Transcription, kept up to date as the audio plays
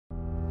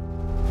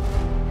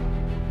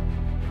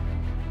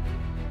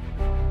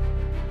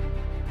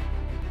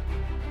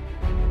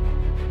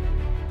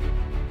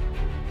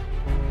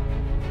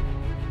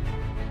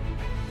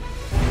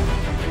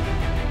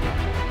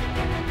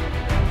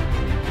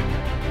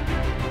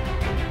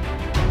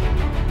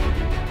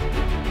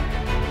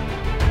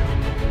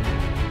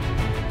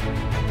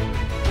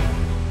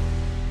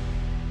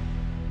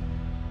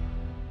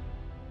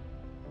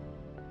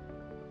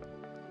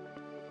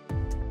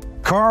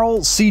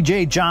Carl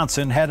C.J.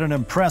 Johnson had an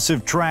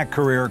impressive track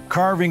career,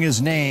 carving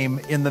his name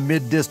in the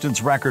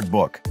mid-distance record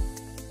book.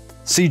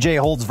 C.J.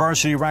 holds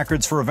varsity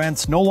records for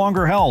events no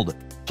longer held,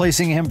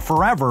 placing him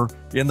forever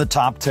in the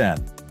top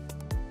 10.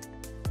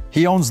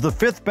 He owns the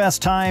fifth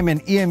best time in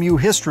EMU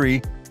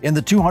history in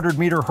the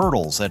 200-meter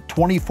hurdles at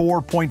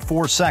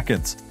 24.4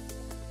 seconds,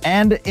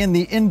 and in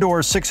the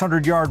indoor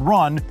 600-yard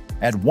run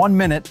at 1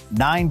 minute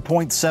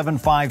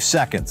 9.75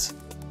 seconds.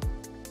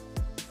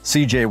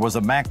 CJ was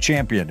a MAC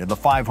champion in the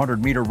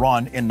 500-meter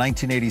run in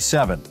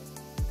 1987.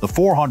 The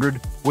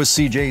 400 was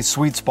CJ's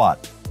sweet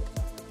spot,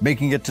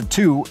 making it to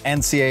 2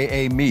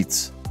 NCAA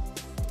meets.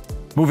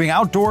 Moving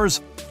outdoors,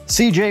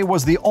 CJ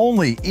was the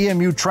only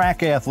EMU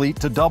track athlete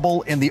to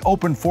double in the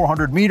open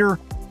 400-meter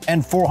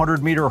and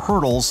 400-meter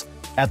hurdles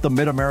at the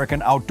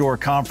Mid-American Outdoor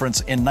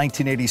Conference in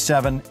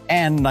 1987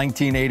 and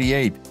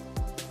 1988.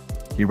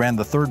 He ran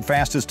the third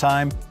fastest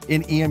time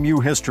in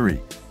EMU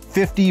history,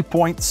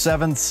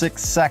 50.76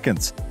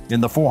 seconds in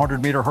the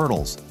 400-meter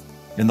hurdles.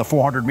 In the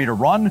 400-meter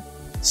run,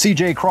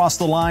 CJ crossed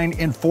the line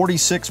in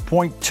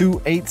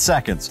 46.28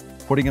 seconds,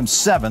 putting him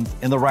 7th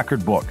in the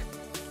record book.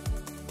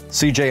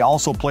 CJ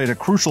also played a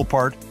crucial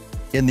part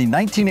in the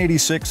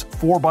 1986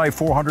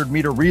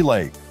 4x400-meter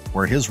relay,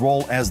 where his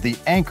role as the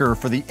anchor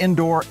for the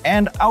indoor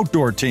and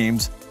outdoor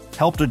teams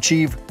helped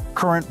achieve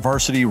current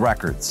varsity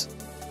records.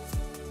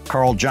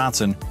 Carl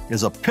Johnson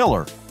is a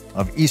pillar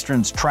of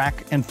Eastern's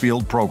track and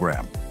field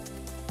program.